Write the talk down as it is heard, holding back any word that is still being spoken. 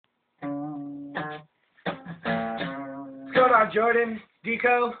going on, Jourdan,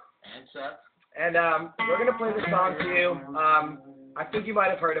 Deco? And Seth. And we're going to play this song for you. I think you might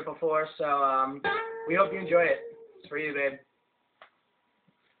have heard it before, so we hope you enjoy it. It's for you, babe.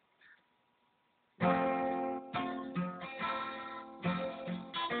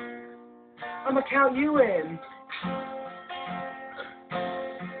 I'm going to count you in.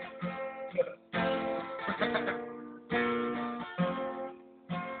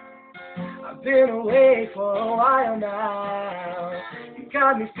 I've been away for a while now. You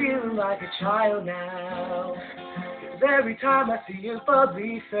got me feeling like a child now. 'Cause every time I see your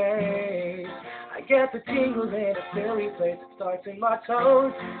bubbly face, I get the tingles in a silly place. It starts in my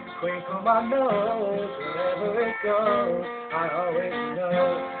toes, crinkle my nose. Wherever it goes, I always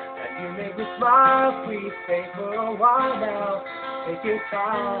know that you make me smile. Please stay for a while now. Take your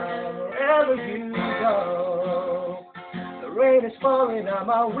time wherever you go. The rain is falling on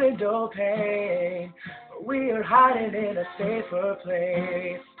my window pane, but we are hiding in a safer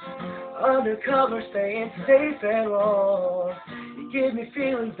place. Undercover, staying safe and warm. You give me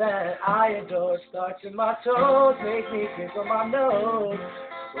feelings that I adore. Starts in my toes, make me crinkle my nose.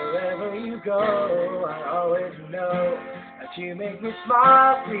 Wherever you go, I always know that you make me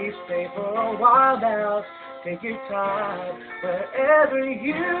smile. Please stay for a while now. Take your time wherever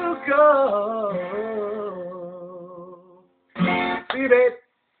you go. See you, babe.